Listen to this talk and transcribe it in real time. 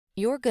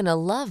You're gonna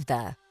love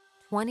the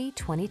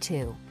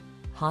 2022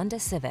 Honda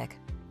Civic.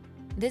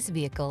 This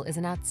vehicle is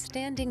an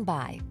outstanding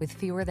buy with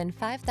fewer than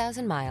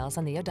 5,000 miles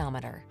on the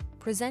odometer.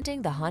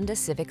 Presenting the Honda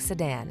Civic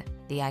Sedan,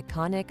 the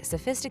iconic,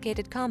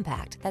 sophisticated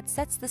compact that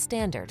sets the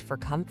standard for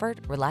comfort,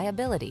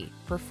 reliability,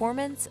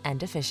 performance,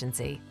 and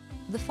efficiency.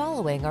 The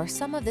following are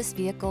some of this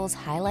vehicle's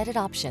highlighted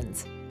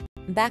options: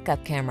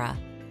 backup camera,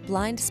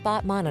 blind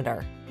spot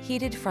monitor,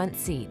 heated front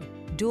seat,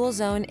 dual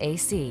zone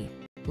AC,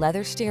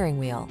 leather steering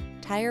wheel,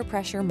 tire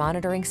pressure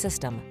monitoring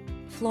system,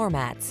 floor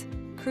mats,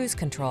 cruise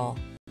control,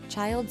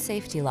 child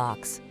safety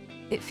locks.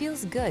 It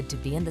feels good to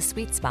be in the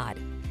sweet spot.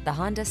 The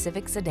Honda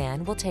Civic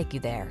Sedan will take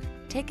you there.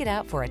 Take it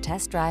out for a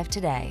test drive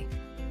today.